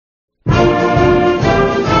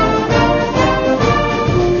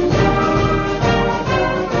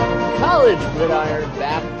Gridiron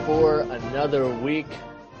back for another week.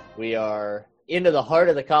 We are into the heart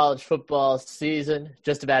of the college football season.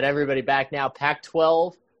 Just about everybody back now.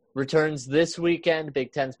 Pac-12 returns this weekend.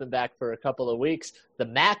 Big Ten's been back for a couple of weeks. The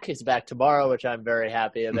MAC is back tomorrow, which I'm very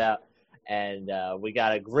happy about. And we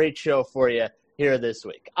got a great show for you here this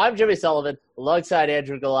week. I'm Jimmy Sullivan alongside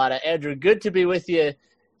Andrew Galata. Andrew, good to be with you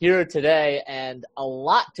here today, and a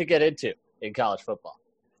lot to get into in college football.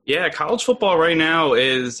 Yeah, college football right now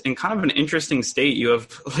is in kind of an interesting state. You've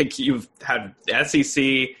had the SEC,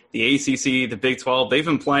 the ACC, the Big 12. They've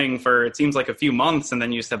been playing for, it seems like, a few months, and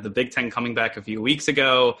then you just have the Big 10 coming back a few weeks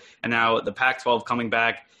ago, and now the Pac-12 coming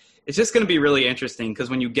back. It's just going to be really interesting because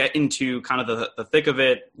when you get into kind of the thick of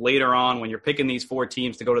it later on, when you're picking these four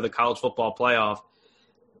teams to go to the college football playoff,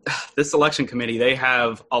 this selection committee, they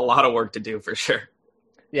have a lot of work to do for sure.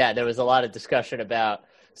 Yeah, there was a lot of discussion about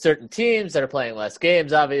certain teams that are playing less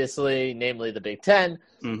games, obviously, namely the Big Ten,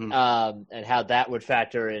 and how that would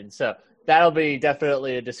factor in. So that'll be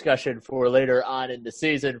definitely a discussion for later on in the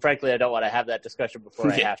season. Frankly, I don't want to have that discussion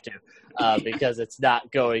before I have to because it's not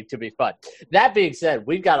going to be fun. That being said,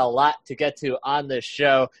 we've got a lot to get to on this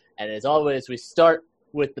show, and as always, we start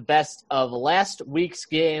with the best of last week's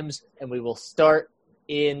games, and we will start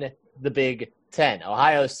in the Big Ten.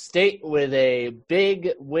 Ohio State with a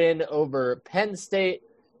big win over Penn State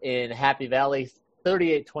in Happy Valley,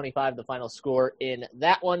 38-25, the final score in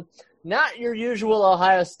that one. Not your usual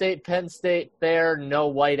Ohio State-Penn State fare.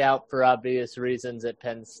 No whiteout for obvious reasons at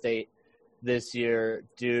Penn State this year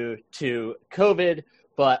due to COVID,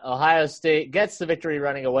 but Ohio State gets the victory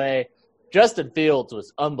running away. Justin Fields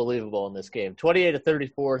was unbelievable in this game.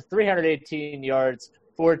 28-34, 318 yards,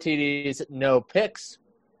 4 TDs, no picks,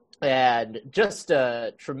 and just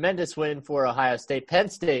a tremendous win for Ohio State. Penn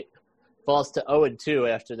State falls to 0-2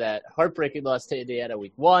 after that heartbreaking loss to Indiana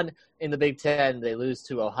week 1 in the Big Ten. They lose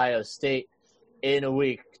to Ohio State in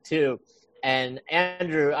week 2. And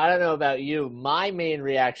Andrew, I don't know about you, my main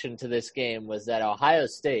reaction to this game was that Ohio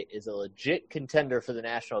State is a legit contender for the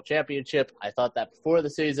national championship. I thought that before the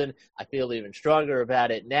season. I feel even stronger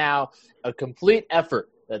about it now. A complete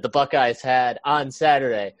effort that the Buckeyes had on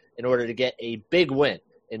Saturday in order to get a big win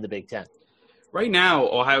in the Big Ten. Right now,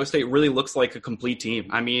 Ohio State really looks like a complete team.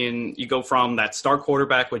 I mean, you go from that star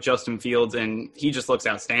quarterback with Justin Fields, and he just looks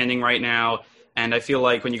outstanding right now. And I feel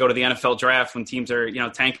like when you go to the NFL draft, when teams are,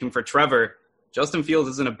 tanking for Trevor, Justin Fields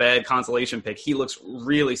isn't a bad consolation pick. He looks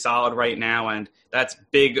really solid right now, and that's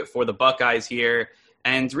big for the Buckeyes here.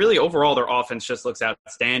 And really, overall, their offense just looks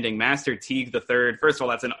outstanding. Master Teague III, first of all,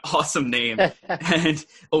 that's an awesome name. And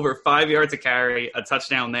over 5 yards to carry, a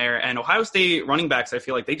touchdown there. And Ohio State running backs, I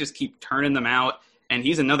feel like they just keep turning them out. And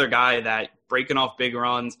he's another guy that breaking off big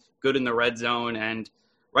runs, good in the red zone. And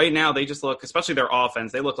right now, they just look, especially their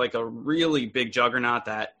offense, they look like a really big juggernaut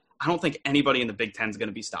that I don't think anybody in the Big Ten is going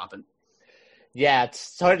to be stopping. Yeah,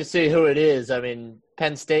 it's hard to see who it is. I mean,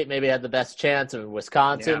 Penn State maybe had the best chance of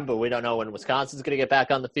Wisconsin, but we don't know when Wisconsin's going to get back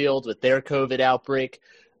on the field with their COVID outbreak,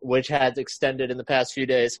 which has extended in the past few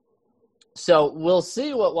days. So we'll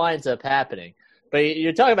see what winds up happening. But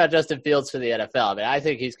you're talking about Justin Fields for the NFL. I mean, I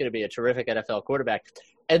think he's going to be a terrific NFL quarterback.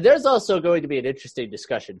 And there's also going to be an interesting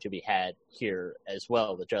discussion to be had here as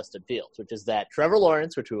well with Justin Fields, which is that Trevor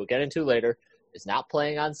Lawrence, which we will get into later, is not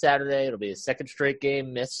playing on Saturday. It'll be his second straight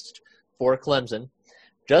game missed for Clemson.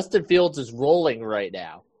 Justin Fields is rolling right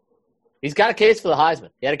now. He's got a case for the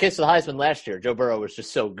Heisman. He had a case for the Heisman last year. Joe Burrow was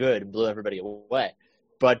just so good and blew everybody away.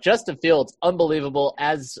 But Justin Fields, unbelievable.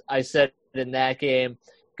 As I said in that game,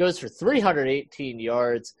 goes for 318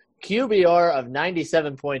 yards, QBR of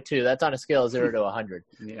 97.2. That's on a scale of 0 to 100,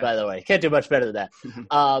 by the way. Can't do much better than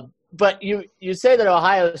that. But you say that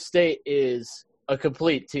Ohio State is a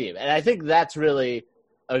complete team, and I think that's really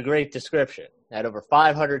a great description. Had over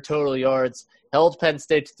 500 total yards, held Penn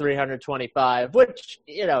State to 325, which,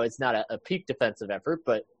 it's not a peak defensive effort,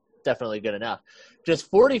 but definitely good enough. Just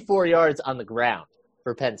 44 yards on the ground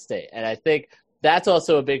for Penn State. And I think that's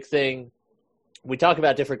also a big thing. We talk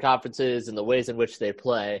about different conferences and the ways in which they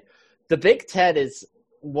play. The Big Ten is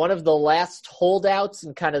one of the last holdouts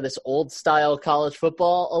in kind of this old-style college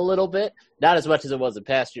football a little bit. Not as much as it was in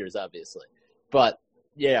past years, obviously. But,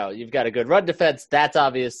 you've got a good run defense. That's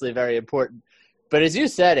obviously very important. But as you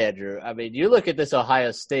said, Andrew, I mean, you look at this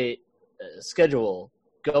Ohio State schedule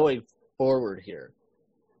going forward here.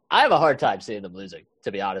 I have a hard time seeing them losing,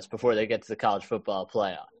 to be honest, before they get to the college football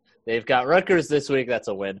playoff. They've got Rutgers this week. That's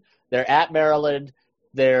a win. They're at Maryland.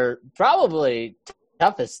 Their probably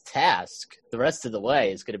toughest task the rest of the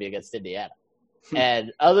way is going to be against Indiana.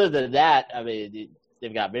 And other than that, I mean,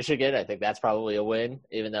 they've got Michigan. I think that's probably a win,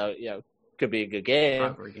 even though, could be a good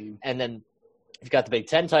game. And then you've got the Big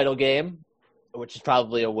Ten title game which is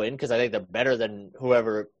probably a win because I think they're better than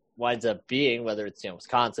whoever winds up being, whether it's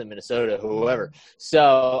Wisconsin, Minnesota, whoever.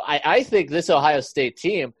 So I think this Ohio State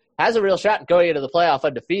team has a real shot going into the playoff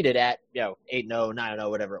undefeated at 8-0, 9-0,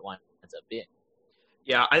 whatever it winds up being.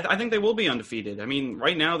 Yeah, I think they will be undefeated. I mean,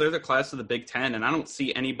 right now they're the class of the Big Ten, and I don't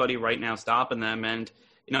see anybody right now stopping them. And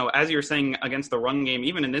as you were saying, against the run game,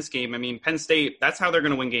 even in this game, I mean, Penn State, that's how they're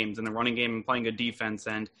going to win games, in the running game and playing good defense.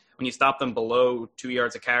 And when you stop them below 2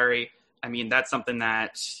 yards a carry, I mean, that's something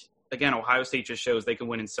that, again, Ohio State just shows they can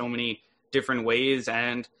win in so many different ways.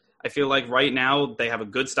 And I feel like right now they have a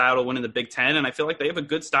good style to win in the Big Ten, and I feel like they have a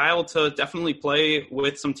good style to definitely play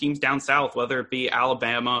with some teams down south, whether it be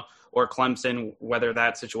Alabama or Clemson, whether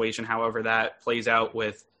that situation, however that plays out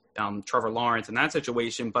with Trevor Lawrence in that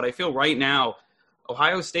situation. But I feel right now,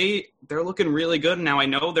 Ohio State, they're looking really good. Now, I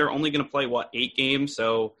know they're only going to play, 8 games,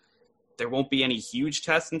 so there won't be any huge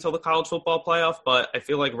tests until the college football playoff. But I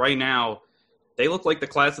feel like right now they look like the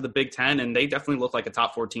class of the Big Ten, and they definitely look like a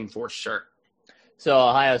top 4 team for sure. So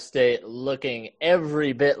Ohio State looking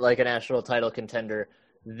every bit like a national title contender.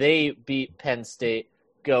 They beat Penn State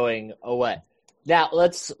going away. Now,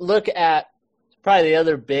 let's look at probably the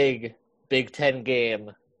other big Big Ten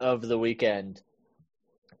game of the weekend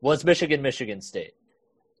was Michigan State.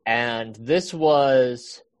 And this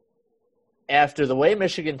was after the way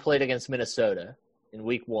Michigan played against Minnesota in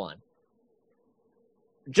week 1.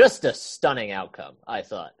 Just a stunning outcome, I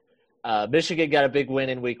thought. Michigan got a big win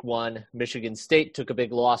in week 1. Michigan State took a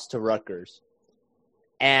big loss to Rutgers.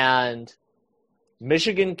 And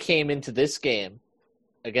Michigan came into this game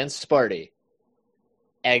against Sparty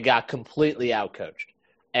and got completely outcoached.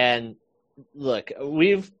 And look,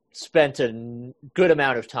 we've spent a good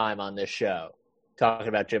amount of time on this show talking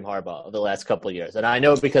about Jim Harbaugh over the last couple of years. And I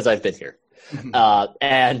know because I've been here.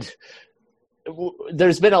 And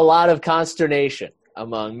there's been a lot of consternation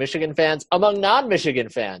among Michigan fans, among non-Michigan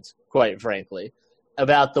fans, quite frankly,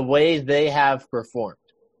 about the way they have performed.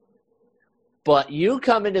 But you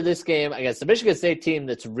come into this game against the Michigan State team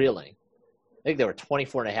that's reeling. I think they were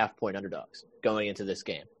 24.5-point underdogs going into this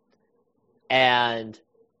game. And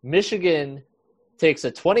Michigan takes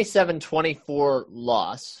a 27-24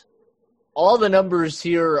 loss. All the numbers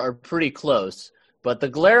here are pretty close, but the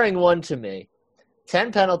glaring one to me,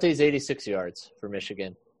 10 penalties, 86 yards for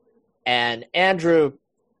Michigan. And Andrew,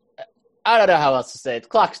 I don't know how else to say it. The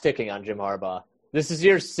clock's ticking on Jim Harbaugh. This is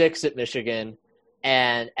year 6 at Michigan.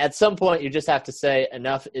 And at some point, you just have to say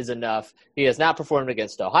enough is enough. He has not performed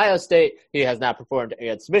against Ohio State. He has not performed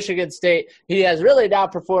against Michigan State. He has really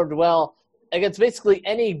not performed well against basically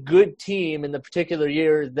any good team in the particular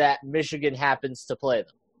year that Michigan happens to play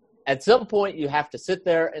them. At some point, you have to sit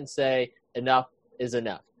there and say enough is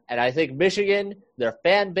enough. And I think Michigan, their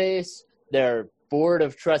fan base, their board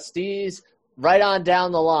of trustees, right on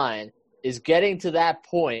down the line, is getting to that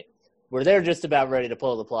point where they're just about ready to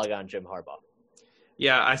pull the plug on Jim Harbaugh.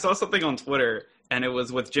 Yeah, I saw something on Twitter, and it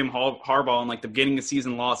was with Jim Harbaugh and the beginning of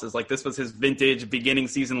season losses. This was his vintage beginning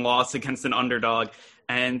season loss against an underdog.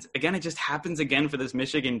 And again, it just happens again for this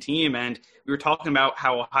Michigan team. And we were talking about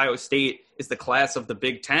how Ohio State is the class of the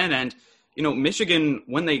Big Ten. And, Michigan,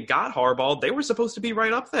 when they got Harbaugh, they were supposed to be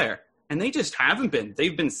right up there. And they just haven't been.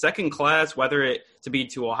 They've been second class, whether it to be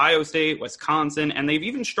to Ohio State, Wisconsin, and they've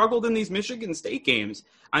even struggled in these Michigan State games.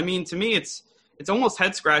 I mean, to me, it's almost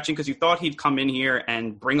head-scratching because you thought he'd come in here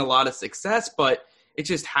and bring a lot of success, but it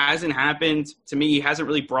just hasn't happened. To me, he hasn't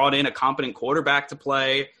really brought in a competent quarterback to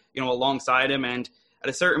play, alongside him. And at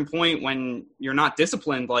a certain point when you're not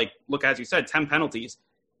disciplined, look, as you said, 10 penalties,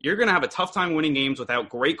 you're going to have a tough time winning games without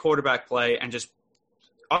great quarterback play and just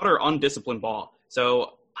utter undisciplined ball.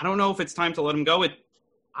 So I don't know if it's time to let him go.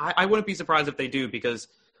 I wouldn't be surprised if they do because,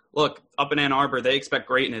 look, up in Ann Arbor, they expect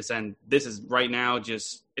greatness, and this is right now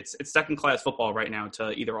just it's second-class football right now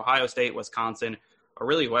to either Ohio State, Wisconsin, or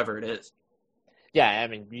really whoever it is. Yeah, I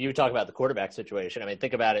mean, you talk about the quarterback situation. I mean,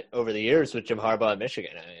 think about it over the years with Jim Harbaugh at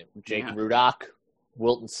Michigan. I mean, Jake Rudock,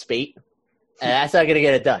 Wilton Spate, and that's not going to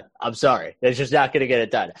get it done. I'm sorry. It's just not going to get it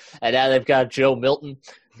done. And now they've got Joe Milton,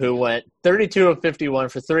 who went 32 of 51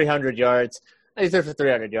 for 300 yards. He threw for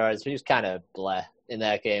 300 yards, but he was kind of bleh in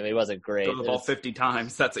that game. He wasn't great. Throw the ball 50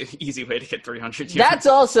 times. That's an easy way to get 300 yards. That's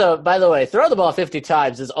also, by the way, throw the ball 50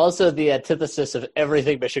 times is also the antithesis of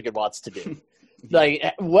everything Michigan wants to do.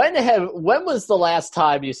 When was the last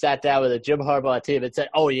time you sat down with a Jim Harbaugh team and said,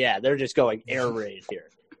 oh, yeah, they're just going air raid here?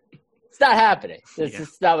 It's not happening.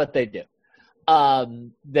 It's not what they do.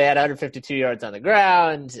 They had 152 yards on the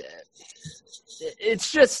ground. It's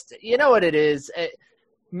just, you know what it is?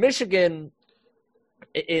 Michigan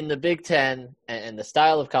in the Big Ten and the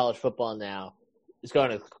style of college football now is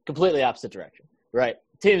going a completely opposite direction, right?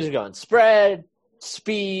 teams are going spread,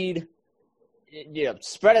 speed,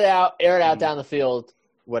 spread it out, air it out down the field,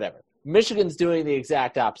 whatever. Michigan's doing the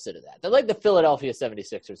exact opposite of that. They're like the Philadelphia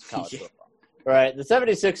 76ers of college football. Right? The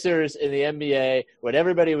 76ers in the NBA, when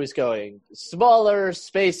everybody was going smaller,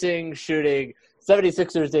 spacing, shooting,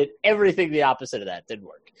 76ers did everything the opposite of that. Didn't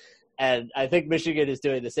work. And I think Michigan is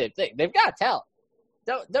doing the same thing. They've got talent.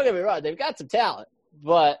 Don't get me wrong. They've got some talent.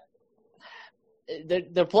 But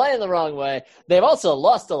they're playing the wrong way. They've also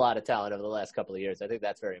lost a lot of talent over the last couple of years. I think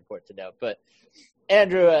that's very important to note. But,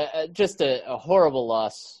 Andrew, just a horrible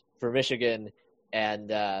loss for Michigan.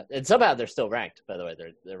 And somehow they're still ranked, by the way.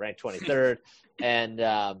 They're ranked 23rd.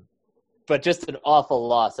 But just an awful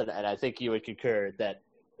loss. And I think you would concur that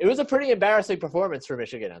it was a pretty embarrassing performance for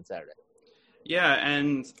Michigan on Saturday. Yeah,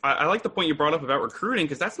 and I like the point you brought up about recruiting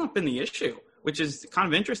because that's not been the issue, which is kind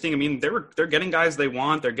of interesting. I mean, they're getting guys they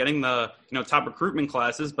want. They're getting the top recruitment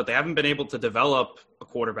classes, but they haven't been able to develop a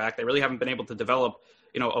quarterback. They really haven't been able to develop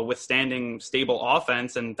a withstanding, stable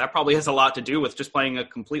offense, and that probably has a lot to do with just playing a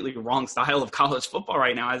completely wrong style of college football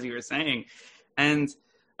right now, as you were saying. And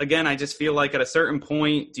again, I just feel like at a certain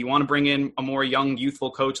point, do you want to bring in a more young,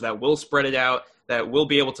 youthful coach that will spread it out, that will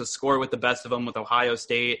be able to score with the best of them with Ohio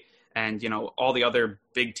State and, all the other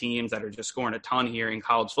big teams that are just scoring a ton here in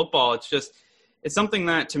college football? It's something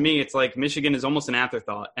that, to me, it's like Michigan is almost an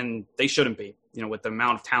afterthought, and they shouldn't be, with the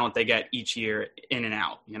amount of talent they get each year in and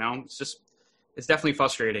out, It's definitely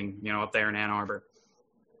frustrating, up there in Ann Arbor.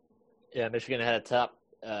 Yeah, Michigan had a top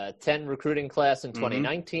 10 recruiting class in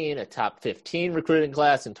 2019, a top 15 recruiting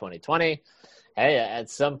class in 2020. Hey, at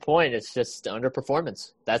some point, it's just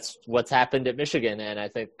underperformance. That's what's happened at Michigan, and I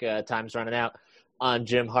think time's running out on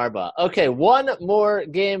Jim Harbaugh. Okay, one more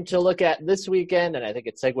game to look at this weekend, and I think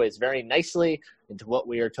it segues very nicely into what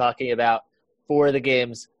we are talking about for the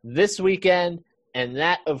games this weekend, and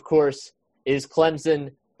that, of course, is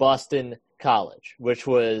Clemson-Boston College, which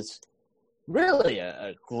was really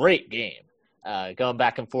a great game. Going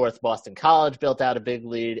back and forth, Boston College built out a big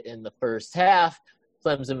lead in the first half.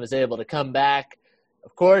 Clemson was able to come back.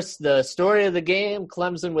 Of course, the story of the game,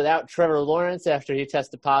 Clemson without Trevor Lawrence after he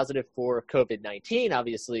tested positive for COVID-19.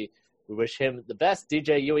 Obviously, we wish him the best.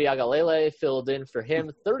 DJ Uiagalelei filled in for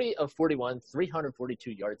him, 30 of 41,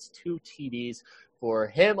 342 yards, 2 TDs for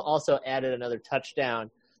him. Also added another touchdown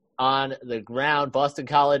on the ground. Boston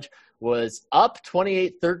College was up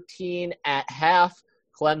 28-13 at half.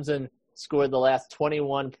 Clemson scored the last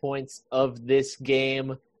 21 points of this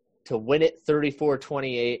game to win it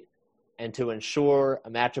 34-28 and to ensure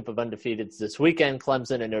a matchup of undefeateds this weekend,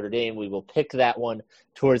 Clemson and Notre Dame. We will pick that one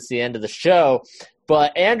towards the end of the show.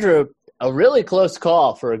 But, Andrew, a really close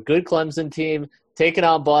call for a good Clemson team taking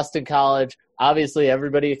on Boston College. Obviously,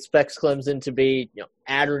 everybody expects Clemson to be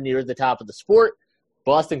at or near the top of the sport.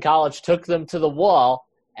 Boston College took them to the wall,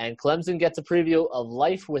 and Clemson gets a preview of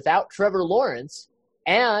life without Trevor Lawrence.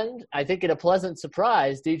 And I think in a pleasant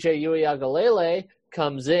surprise, DJ Uiagalelei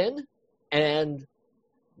comes in and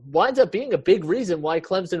winds up being a big reason why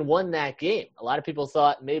Clemson won that game. A lot of people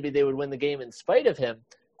thought maybe they would win the game in spite of him.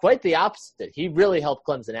 Quite the opposite. He really helped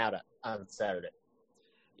Clemson out on Saturday.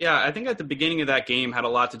 Yeah, I think at the beginning of that game had a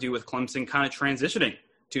lot to do with Clemson kind of transitioning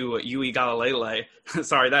to Uiagalelei.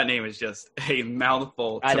 Sorry, that name is just a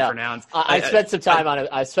mouthful to pronounce. I spent some time on it.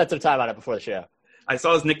 I spent some time on it before the show. I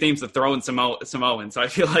saw his nickname's the Throwing Samoan, so I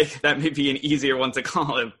feel like that may be an easier one to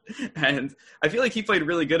call him. And I feel like he played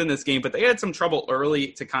really good in this game, but they had some trouble early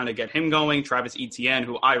to kind of get him going. Travis Etienne,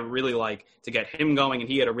 who I really like, to get him going, and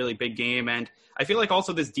he had a really big game. And I feel like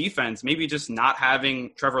also this defense, maybe just not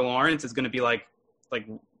having Trevor Lawrence is going to be like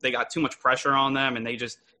they got too much pressure on them, and they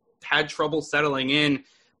just had trouble settling in.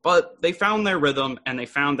 But they found their rhythm, and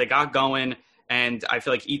they got going. And I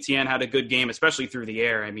feel like Etienne had a good game, especially through the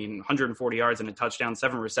air. I mean, 140 yards and a touchdown,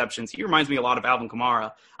 7 receptions. He reminds me a lot of Alvin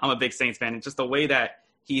Kamara. I'm a big Saints fan. And just the way that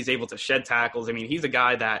he's able to shed tackles. I mean, he's a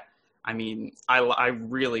guy that, I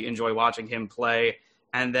really enjoy watching him play.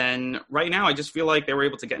 And then right now, I just feel like they were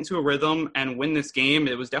able to get into a rhythm and win this game.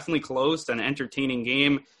 It was definitely close, an entertaining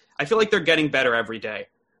game. I feel like they're getting better every day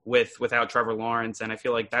without Trevor Lawrence. And I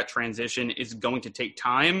feel like that transition is going to take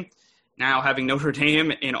time. Now having Notre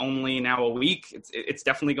Dame in only now a week, it's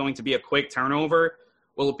definitely going to be a quick turnover.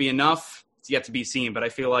 Will it be enough? It's yet to be seen, but I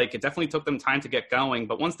feel like it definitely took them time to get going.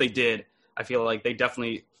 But once they did, I feel like they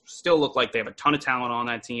definitely still look like they have a ton of talent on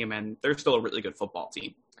that team, and they're still a really good football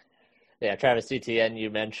team. Yeah, Travis Etienne,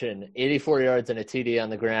 you mentioned 84 yards and a TD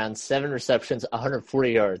on the ground, 7 receptions,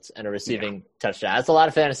 140 yards, and a receiving touchdown. That's a lot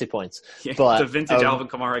of fantasy points. Yeah, but it's a vintage Alvin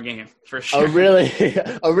Kamara game, for sure.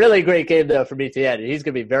 A really great game, though, from Etienne. And he's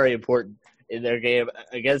going to be very important in their game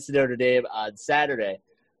against Notre Dame on Saturday.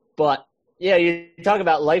 But, Yeah, you talk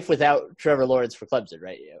about life without Trevor Lawrence for Clemson,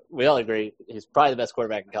 right? We all agree he's probably the best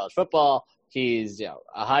quarterback in college football. He's a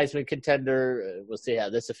Heisman contender. We'll see how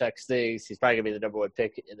this affects things. He's probably going to be the number 1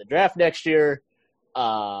 pick in the draft next year.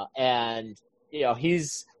 And he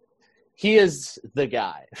is the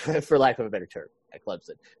guy, for lack of a better term, at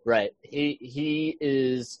Clemson, right? He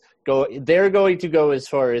is they're going to go as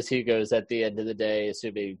far as he goes at the end of the day,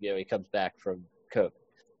 assuming he comes back from COVID.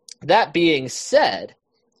 That being said,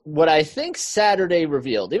 what I think Saturday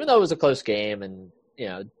revealed, even though it was a close game, and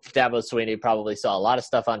Dabo Swinney probably saw a lot of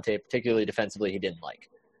stuff on tape, particularly defensively, he didn't like.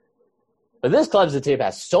 But this Clemson team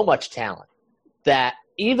has so much talent that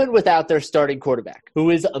even without their starting quarterback, who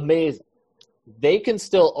is amazing, they can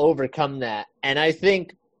still overcome that. And I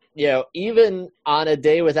think, even on a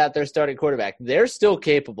day without their starting quarterback, they're still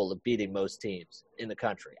capable of beating most teams in the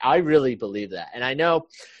country. I really believe that. And I know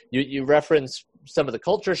you reference some of the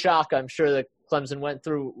culture shock I'm sure that Clemson went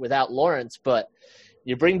through without Lawrence, but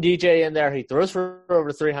you bring DJ in there, he throws for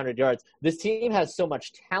over 300 yards. This team has so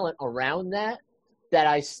much talent around that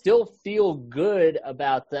I still feel good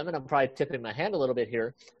about them, and I'm probably tipping my hand a little bit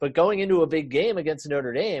here, but going into a big game against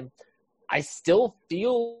Notre Dame, I still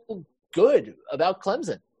feel good about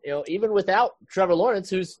Clemson, even without Trevor Lawrence,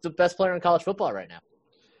 who's the best player in college football right now.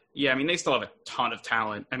 Yeah, they still have a ton of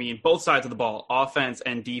talent. Both sides of the ball, offense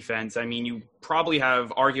and defense. You probably have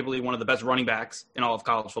arguably one of the best running backs in all of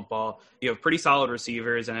college football. You have pretty solid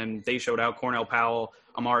receivers, and they showed out. Cornell Powell,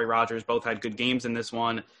 Amari Rodgers both had good games in this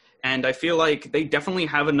one. And I feel like they definitely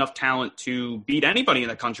have enough talent to beat anybody in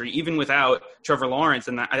the country, even without Trevor Lawrence.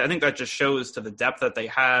 And I think that just shows to the depth that they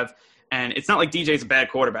have. And it's not like DJ's a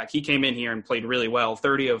bad quarterback. He came in here and played really well.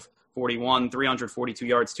 30 of 41, 342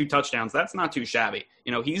 yards, 2 touchdowns. That's not too shabby.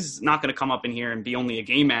 He's not going to come up in here and be only a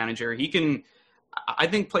game manager. He can, I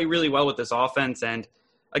think, play really well with this offense. And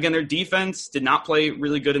again, their defense did not play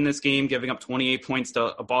really good in this game. Giving up 28 points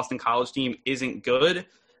to a Boston College team isn't good.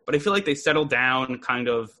 But I feel like they settled down kind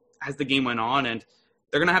of as the game went on, and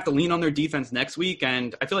they're going to have to lean on their defense next week.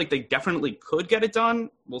 And I feel like they definitely could get it done.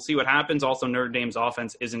 We'll see what happens. Also, Notre Dame's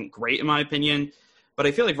offense isn't great, in my opinion. But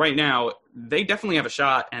I feel like right now, they definitely have a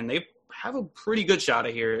shot, and they have a pretty good shot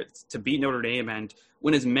of here to beat Notre Dame and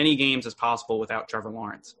win as many games as possible without Trevor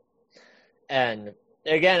Lawrence. And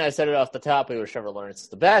again, I said it off the top, we wish Trevor Lawrence is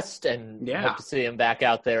the best, and hope to see him back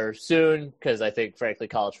out there soon, because I think, frankly,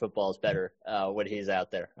 college football is better when he's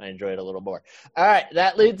out there. I enjoy it a little more. All right,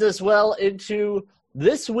 that leads us well into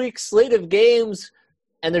this week's slate of games,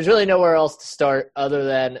 and there's really nowhere else to start other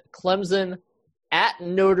than Clemson at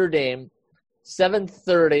Notre Dame,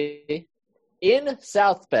 7:30 in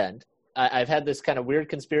South Bend. I've had this kind of weird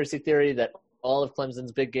conspiracy theory that all of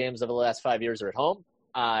Clemson's big games over the last 5 years are at home.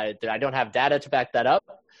 I don't have data to back that up.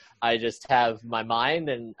 I just have my mind,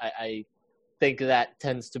 and I think that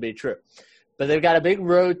tends to be true. But they've got a big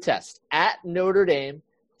road test at Notre Dame,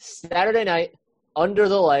 Saturday night, under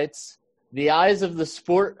the lights. The eyes of the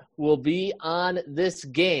sport will be on this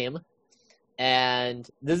game, and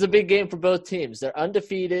this is a big game for both teams. They're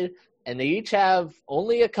undefeated, and they each have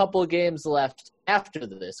only a couple of games left after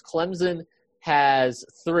this. Clemson has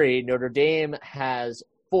 3. Notre Dame has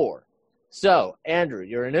 4. So, Andrew,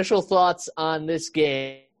 your initial thoughts on this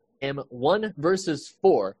game, 1 versus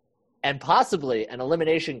 4, and possibly an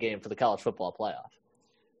elimination game for the college football playoff.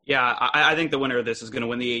 Yeah, I think the winner of this is going to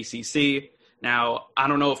win the ACC. Now, I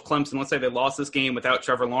don't know if Clemson, let's say they lost this game without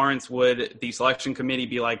Trevor Lawrence, would the selection committee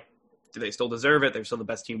be like, do they still deserve it? They're still the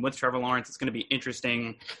best team with Trevor Lawrence. It's going to be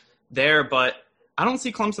interesting there, but I don't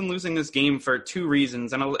see Clemson losing this game for 2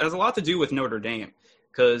 reasons, and it has a lot to do with Notre Dame.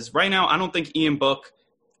 Because right now, I don't think Ian Book,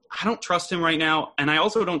 I don't trust him right now, and I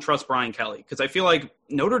also don't trust Brian Kelly, because I feel like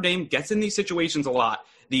Notre Dame gets in these situations a lot,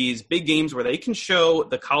 these big games where they can show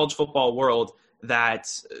the college football world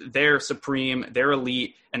that they're supreme, they're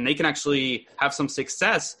elite, and they can actually have some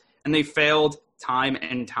success, and they failed time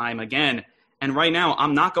and time again. And right now,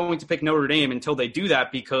 I'm not going to pick Notre Dame until they do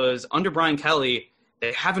that, because under Brian Kelly,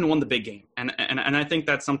 they haven't won the big game. And I think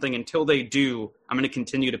that's something, until they do, I'm going to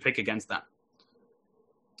continue to pick against them.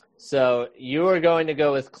 So you are going to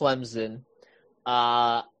go with Clemson.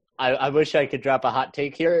 I wish I could drop a hot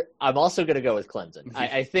take here. I'm also going to go with Clemson.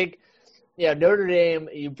 I think, Notre Dame,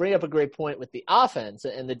 you bring up a great point with the offense,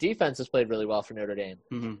 and the defense has played really well for Notre Dame.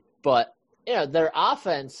 Mm-hmm. But, their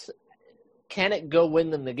offense, can it go win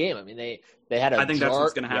them the game? I mean, they had I think that's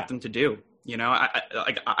what's going to have them to do.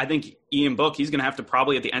 I think Ian Book, he's going to have to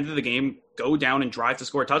probably at the end of the game go down and drive to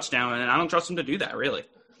score a touchdown, and I don't trust him to do that, really.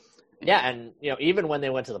 Yeah, and even when they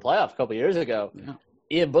went to the playoff a couple years ago,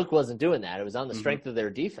 Ian Book wasn't doing that. It was on the strength of their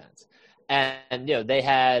defense. And they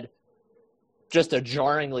had just a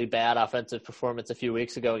jarringly bad offensive performance a few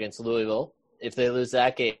weeks ago against Louisville. If they lose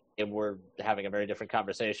that game, we're having a very different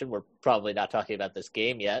conversation. We're probably not talking about this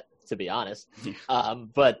game yet, to be honest.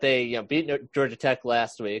 But they beat Georgia Tech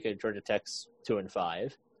last week, and Georgia Tech's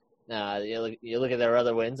 2-5. You look at their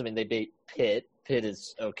other wins. I mean, they beat Pitt. Pitt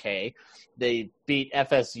is okay. They beat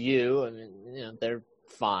FSU. I mean, they're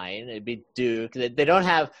fine. They beat Duke.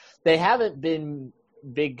 They haven't been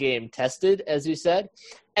big game tested, as you said.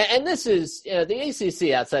 And this is, the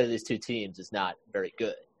ACC outside of these two teams is not very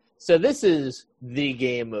good. So this is the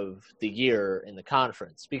game of the year in the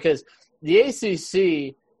conference, because the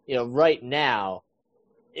ACC, right now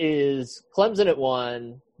is Clemson at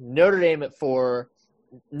 1, Notre Dame at 4,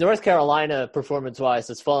 North Carolina performance-wise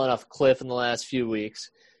has fallen off a cliff in the last few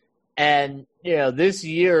weeks. And, this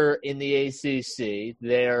year in the ACC,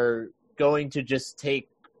 they're going to just take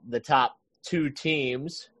the top 2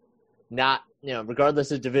 teams, not,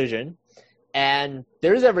 regardless of division. And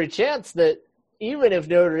there's every chance that even if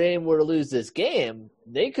Notre Dame were to lose this game,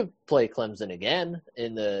 they could play Clemson again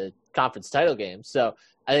in the conference title game. So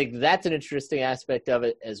I think that's an interesting aspect of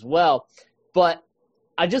it as well. But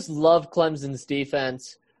I just love Clemson's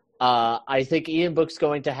defense. I think Ian Book's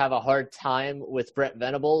going to have a hard time with Brent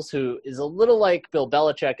Venables, who is a little like Bill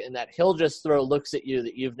Belichick in that he'll just throw looks at you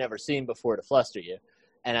that you've never seen before to fluster you.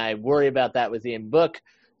 And I worry about that with Ian Book.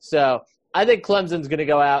 So I think Clemson's going to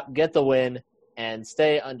go out, get the win, and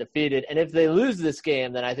stay undefeated. And if they lose this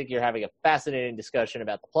game, then I think you're having a fascinating discussion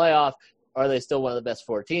about the playoff. Are they still one of the best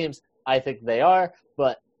 4 teams? I think they are,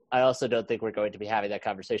 but I also don't think we're going to be having that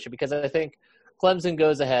conversation because I think Clemson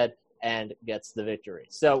goes ahead and gets the victory.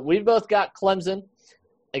 So we've both got Clemson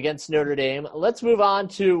against Notre Dame. Let's move on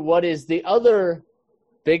to what is the other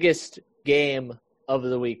biggest game of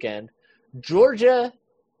the weekend. Georgia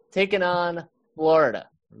taking on Florida.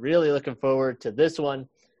 Really looking forward to this one.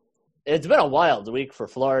 It's been a wild week for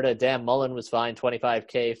Florida. Dan Mullen was fined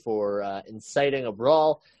 $25,000 for inciting a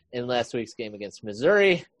brawl in last week's game against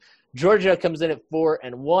Missouri. Georgia comes in at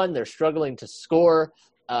 4-1. They're struggling to score.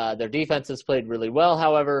 Their defense has played really well,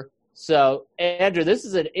 however. So, Andrew, this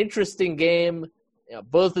is an interesting game.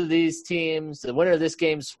 Both of these teams, the winner of this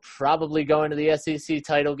game is probably going to the SEC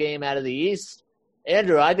title game out of the East.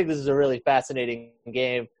 Andrew, I think this is a really fascinating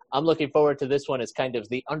game. I'm looking forward to this one as kind of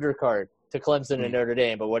the undercard to Clemson and Notre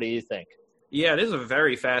Dame, but what do you think? Yeah, it is a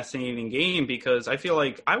very fascinating game because I feel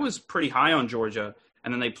like I was pretty high on Georgia,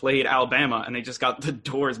 and then they played Alabama, and they just got the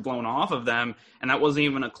doors blown off of them, and that wasn't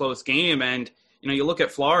even a close game. And, you look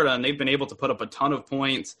at Florida, and they've been able to put up a ton of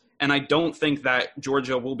points, and I don't think that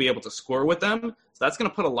Georgia will be able to score with them. So that's going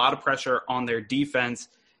to put a lot of pressure on their defense,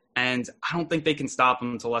 and I don't think they can stop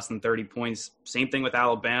them to less than 30 points. Same thing with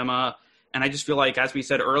Alabama. And I just feel like, as we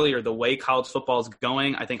said earlier, the way college football is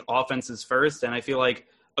going, I think offense is first. And I feel like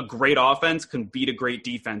a great offense can beat a great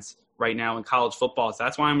defense right now in college football. So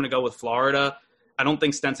that's why I'm going to go with Florida. I don't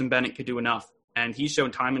think Stetson Bennett could do enough. And he's shown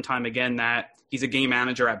time and time again that he's a game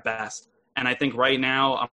manager at best. And I think right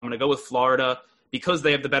now I'm going to go with Florida because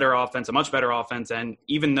they have the better offense, a much better offense. And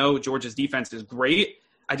even though Georgia's defense is great,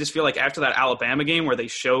 I just feel like after that Alabama game where they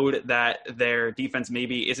showed that their defense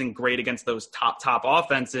maybe isn't great against those top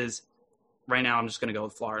offenses, right now I'm just going to go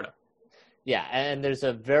with Florida. Yeah, and there's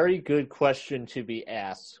a very good question to be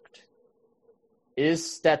asked.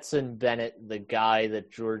 Is Stetson Bennett the guy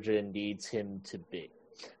that Georgia needs him to be?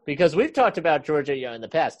 Because we've talked about Georgia in the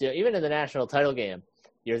past. Even in the national title game,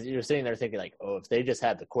 you're sitting there thinking, like, oh, if they just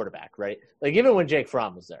had the quarterback, right? Like, even when Jake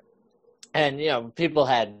Fromm was there. And, people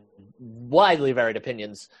had widely varied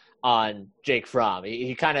opinions on Jake Fromm.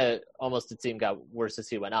 He kind of almost, it seemed, got worse as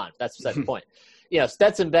he went on. That's beside the point.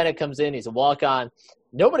 Stetson Bennett comes in. He's a walk-on.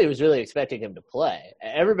 Nobody was really expecting him to play.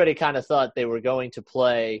 Everybody kind of thought they were going to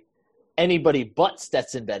play anybody but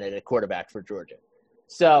Stetson Bennett at quarterback for Georgia.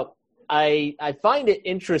 So I find it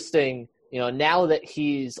interesting, now that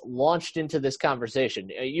he's launched into this conversation.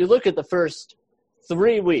 You look at the first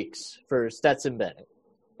 3 weeks for Stetson Bennett.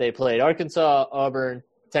 They played Arkansas, Auburn,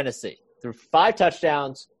 Tennessee. Threw 5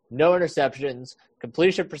 touchdowns, no interceptions,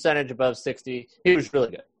 completion percentage above 60. He was really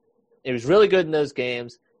good. He was really good in those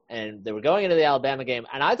games, and they were going into the Alabama game,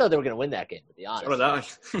 and I thought they were going to win that game, to be honest.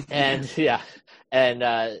 So did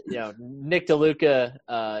I. Nick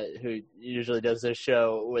DeLuca, who usually does this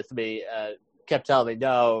show with me, kept telling me,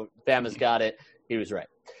 no, Bama's got it. He was right.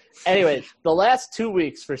 Anyway, the last 2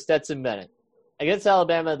 weeks for Stetson Bennett. Against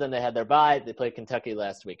Alabama, then they had their bye. They played Kentucky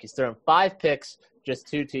last week. He's thrown 5 picks, just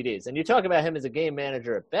 2 TDs. And you talk about him as a game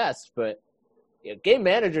manager at best, but game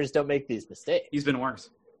managers don't make these mistakes. He's been worse.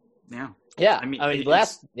 Yeah. Yeah. I mean,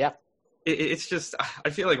 it's just, I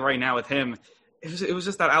feel like right now with him, it was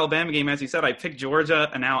just that Alabama game, as you said. I picked Georgia,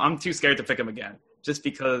 and now I'm too scared to pick them again, just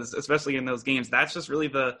because, especially in those games, that's just really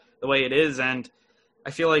the way it is. And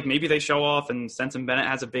I feel like maybe they show off and Stetson Bennett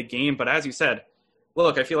has a big game. But as you said,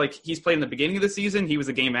 look, I feel like he's played in the beginning of the season. He was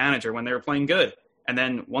a game manager when they were playing good. And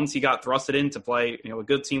then once he got thrusted in to play, a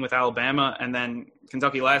good team with Alabama, and then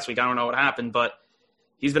Kentucky last week, I don't know what happened, but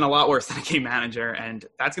he's been a lot worse than a game manager, and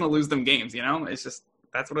that's going to lose them games, It's just,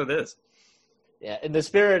 that's what it is. Yeah, in the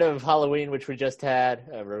spirit of Halloween, which we just had,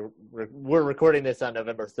 we're recording this on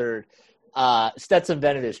November 3rd, Stetson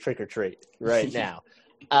Bennett is trick or treat right now.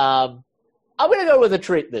 I'm going to go with a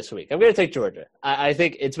treat this week. I'm going to take Georgia. I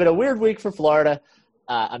think it's been a weird week for Florida.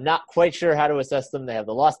 I'm not quite sure how to assess them. They have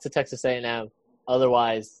the loss to Texas A&M.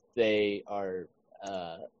 Otherwise, they are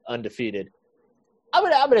undefeated. I'm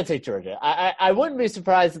going to take Georgia. I wouldn't be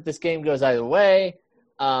surprised if this game goes either way.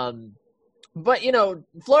 But,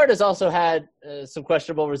 Florida's also had some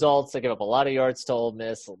questionable results. They give up a lot of yards to Ole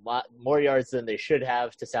Miss, a lot more yards than they should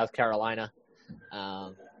have to South Carolina.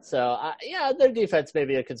 Their defense may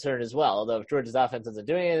be a concern as well. Although if Georgia's offense isn't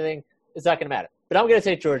doing anything, it's not going to matter. But I'm going to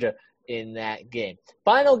take Georgia in that game.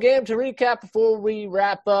 Final game to recap before we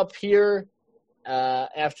wrap up here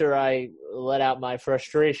after I let out my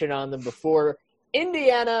frustration on them before.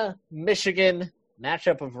 Indiana, Michigan,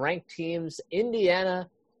 matchup of ranked teams. Indiana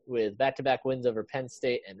with back-to-back wins over Penn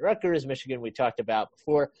State and Rutgers. Michigan we talked about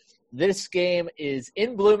before. This game is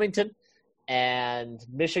in Bloomington, and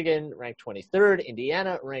Michigan ranked 23rd.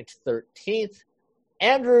 Indiana ranked 13th.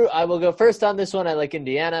 Andrew, I will go first on this one. I like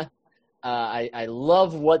Indiana. I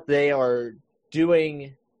love what they are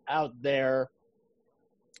doing out there.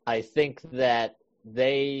 I think that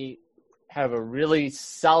they have a really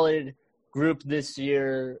solid group this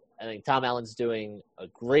year. I think Tom Allen's doing a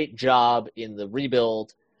great job in the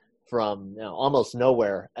rebuild from almost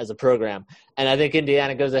nowhere as a program. And I think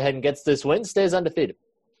Indiana goes ahead and gets this win, stays undefeated.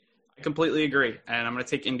 I completely agree, and I'm going to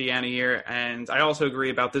take Indiana here. And I also agree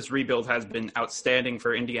about this rebuild has been outstanding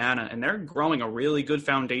for Indiana, and they're growing a really good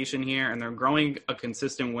foundation here, and they're growing a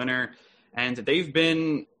consistent winner. And they've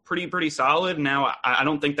been pretty solid. Now, I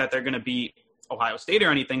don't think that they're going to beat Ohio State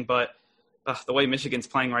or anything, but the way Michigan's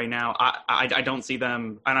playing right now, I don't see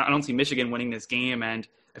them. I don't see Michigan winning this game, and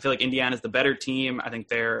I feel like Indiana's the better team. I think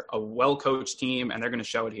they're a well-coached team, and they're going to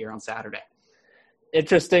show it here on Saturday.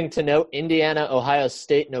 Interesting to note, Indiana, Ohio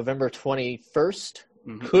State, November 21st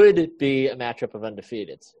could be a matchup of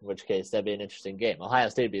undefeateds, in which case that'd be an interesting game. Ohio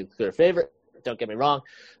State would be a clear favorite, don't get me wrong,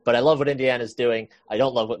 but I love what Indiana's doing. I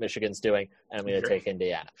don't love what Michigan's doing, and I'm going to take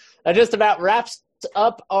Indiana. That just about wraps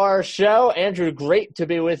up our show. Andrew, great to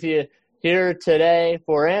be with you here today.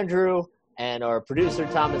 For Andrew and our producer,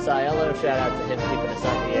 Thomas Aiello, shout out to him keeping us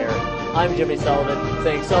on the air. I'm Jimmy Sullivan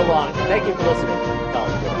saying so long. Thank you for listening to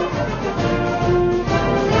College Football.